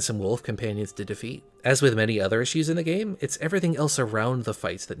maybe even some wolf companions to defeat. As with many other issues in the game, it's everything else around the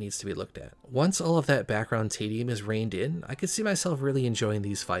fights that needs to be looked at. Once all of that background tedium is reined in, I could see myself really enjoying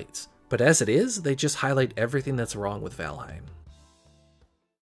these fights. But as it is, they just highlight everything that's wrong with Valheim.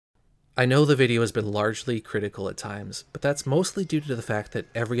 I know the video has been largely critical at times, but that's mostly due to the fact that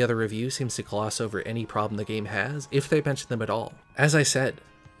every other review seems to gloss over any problem the game has, if they mention them at all. As I said,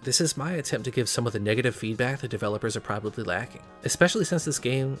 This is my attempt to give some of the negative feedback the developers are probably lacking, especially since this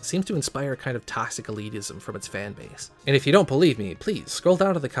game seems to inspire a kind of toxic elitism from its fan base. And if you don't believe me, please scroll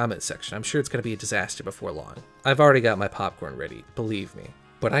down to the comment section. I'm sure it's going to be a disaster before long. I've already got my popcorn ready, believe me.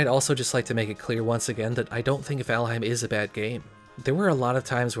 But I'd also just like to make it clear once again that I don't think Valheim is a bad game. There were a lot of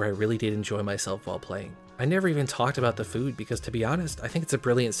times where I really did enjoy myself while playing. I never even talked about the food because, to be honest, I think it's a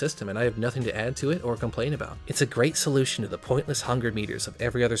brilliant system and I have nothing to add to it or complain about. It's a great solution to the pointless hunger meters of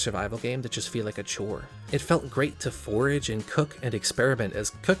every other survival game that just feel like a chore. It felt great to forage and cook and experiment,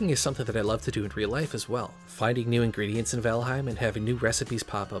 as cooking is something that I love to do in real life as well. Finding new ingredients in Valheim and having new recipes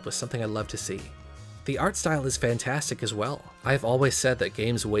pop up was something I love to see. The art style is fantastic as well. I've always said that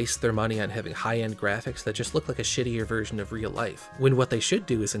games waste their money on having high-end graphics that just look like a shittier version of real life, when what they should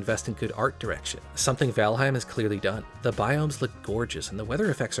do is invest in good art direction, something Valheim has clearly done. The biomes look gorgeous and the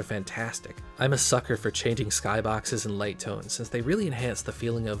weather effects are fantastic. I'm a sucker for changing skyboxes and light tones, since they really enhance the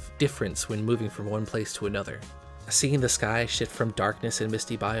feeling of difference when moving from one place to another. Seeing the sky shift from darkness in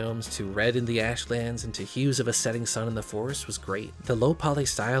misty biomes to red in the ashlands and to hues of a setting sun in the forest was great. The low poly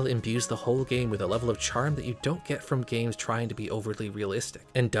style imbues the whole game with a level of charm that you don't get from games trying to be overly realistic.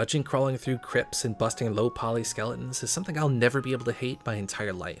 And dungeon crawling through crypts and busting low poly skeletons is something I'll never be able to hate my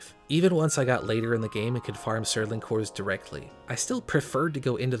entire life. Even once I got later in the game and could farm Surtling cores directly, I still preferred to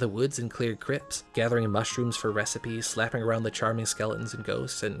go into the woods and clear crypts, gathering mushrooms for recipes, slapping around the charming skeletons and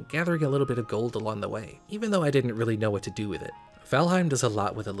ghosts, and gathering a little bit of gold along the way, even though I didn't really know what to do with it. Valheim does a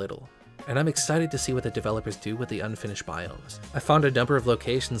lot with a little, and I'm excited to see what the developers do with the unfinished biomes. I found a number of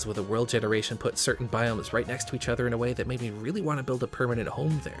locations where the world generation put certain biomes right next to each other in a way that made me really want to build a permanent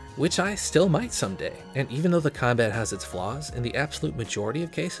home there, which I still might someday. And even though the combat has its flaws, in the absolute majority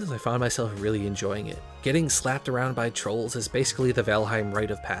of cases I found myself really enjoying it. Getting slapped around by trolls is basically the Valheim rite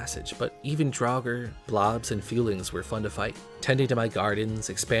of passage, but even Draugr, blobs, and Fulings were fun to fight. Tending to my gardens,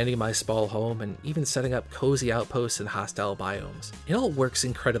 expanding my small home, and even setting up cozy outposts in hostile biomes. It all works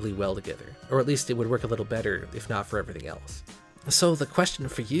incredibly well together, or at least it would work a little better if not for everything else. So the question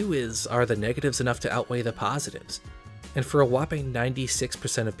for you is, are the negatives enough to outweigh the positives? And for a whopping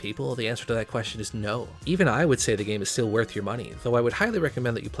 96% of people, the answer to that question is no. Even I would say the game is still worth your money, though I would highly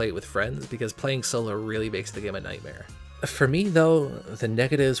recommend that you play it with friends because playing solo really makes the game a nightmare. For me though, the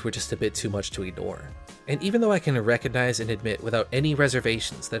negatives were just a bit too much to ignore. And even though I can recognize and admit without any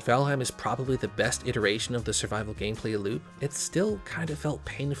reservations that Valheim is probably the best iteration of the survival gameplay loop, it still kind of felt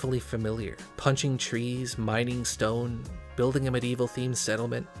painfully familiar. Punching trees, mining stone, building a medieval themed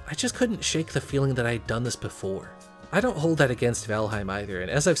settlement, I just couldn't shake the feeling that I'd done this before. I don't hold that against Valheim either, and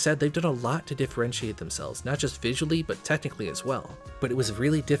as I've said, they've done a lot to differentiate themselves, not just visually, but technically as well. But it was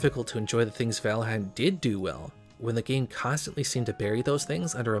really difficult to enjoy the things Valheim did do well, when the game constantly seemed to bury those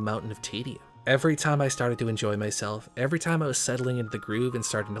things under a mountain of tedium. Every time I started to enjoy myself, every time I was settling into the groove and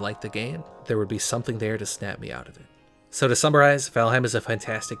starting to like the game, there would be something there to snap me out of it. So to summarize, Valheim is a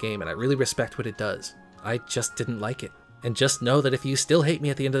fantastic game and I really respect what it does. I just didn't like it. And just know that if you still hate me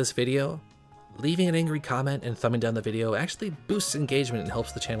at the end of this video, leaving an angry comment and thumbing down the video actually boosts engagement and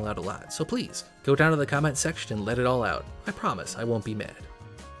helps the channel out a lot. So please, go down to the comment section and let it all out. I promise I won't be mad.